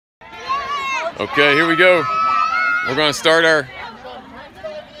Okay, here we go. We're gonna start our.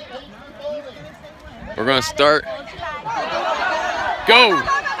 We're gonna start. Go!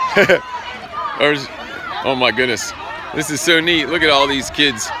 Oh my goodness, this is so neat. Look at all these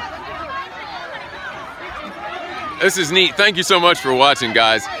kids. This is neat. Thank you so much for watching,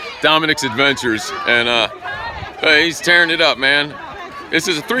 guys. Dominic's Adventures, and he's tearing it up, man. This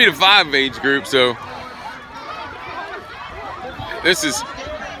is a 3 to 5 age group, so this is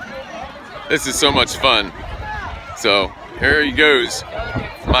so much fun. So here he goes.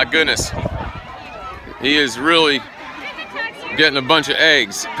 My goodness, he is really getting a bunch of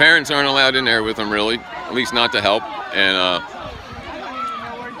eggs. Parents aren't allowed in there with him, really, at least not to help. And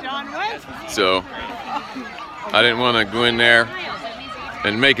so I didn't want to go in there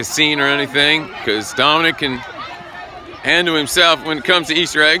and make a scene or anything, because Dominic can handle himself when it comes to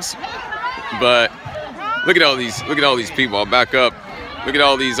Easter eggs. But look at all these people. I'll back up. Look at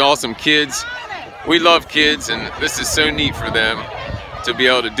all these awesome kids. We love kids, and this is so neat for them to be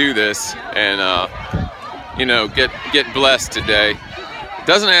able to do this and you know, get blessed today. It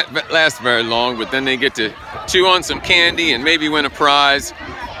doesn't last very long, but then they get to chew on some candy and maybe win a prize.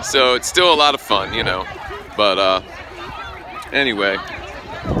 So it's still a lot of fun, you know. But anyway.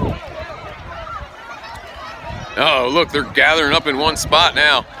 Oh, look, they're gathering up in one spot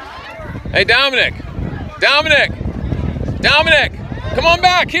now. Hey, Dominic! Dominic! Dominic! Come on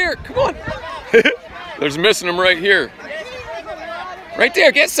back here! Come on! There's missing them right here. Right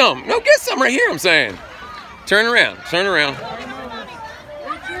there, get some. No, get some right here, I'm saying. Turn around, turn around.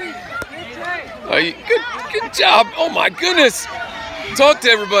 Good job. Oh my goodness. Talk to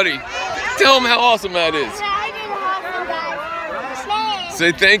everybody. Tell them how awesome that is.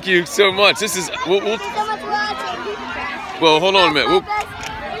 Say thank you so much. This is, well, hold on a minute.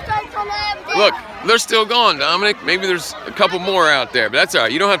 Look, they're still gone, Dominic. Maybe there's a couple more out there, but that's all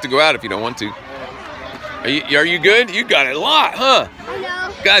right. You don't have to go out if you don't want to. Are you good? You got a lot, huh? I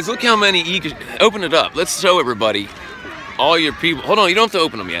know. Guys, look how many open it up. Let's show everybody. All your people. Hold on, you don't have to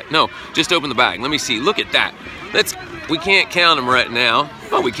open them yet. No, just open the bag. Let me see. Look at that. We can't count them right now.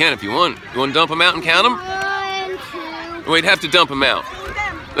 Oh, we can if you want. You want to dump them out and count them? 1, 2. We'd have to dump them out.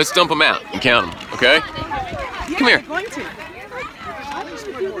 Let's dump them out and count them, okay? Come here.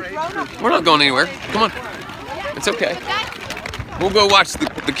 We're not going anywhere. Come on. It's okay. We'll go watch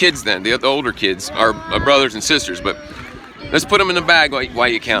the kids then, the older kids, our brothers and sisters, but let's put them in the bag while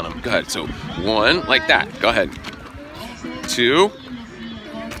you count them. Go ahead. So 1, like that. Go ahead. 2,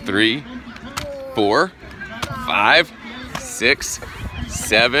 3, 4, 5, 6,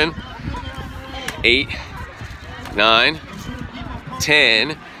 7, 8, 9,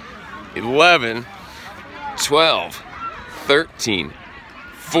 10, 11, 12, 13,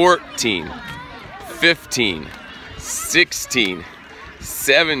 14, 15, 16,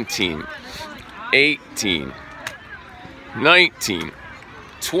 17, 18, 19,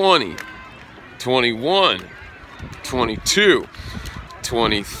 20, 21, 22,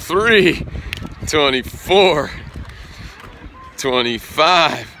 23, 24,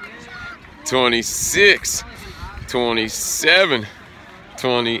 25, 26, 27,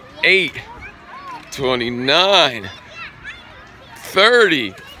 28, 29,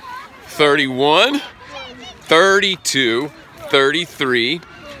 30, 31, 32, 33,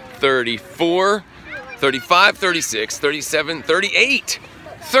 34, 35, 36, 37, 38.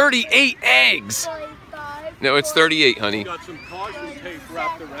 38 eggs. No, it's 38, honey. Got some caution tape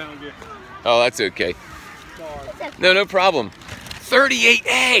wrapped around it. Oh, that's okay. No problem. 38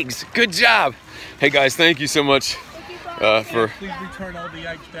 eggs. Good job. Hey, guys, thank you so much for... Please return all the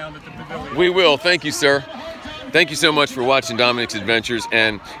eggs down at the pavilion. We will. Thank you, sir. Thank you so much for watching Dominic's Adventures.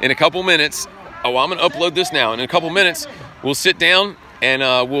 And in a couple minutes, I'm going to upload this now. And in a couple minutes, we'll sit down and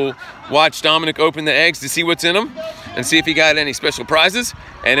we'll watch Dominic open the eggs to see what's in them and see if he got any special prizes.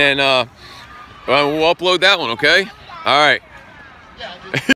 And then we'll upload that one, okay? All right.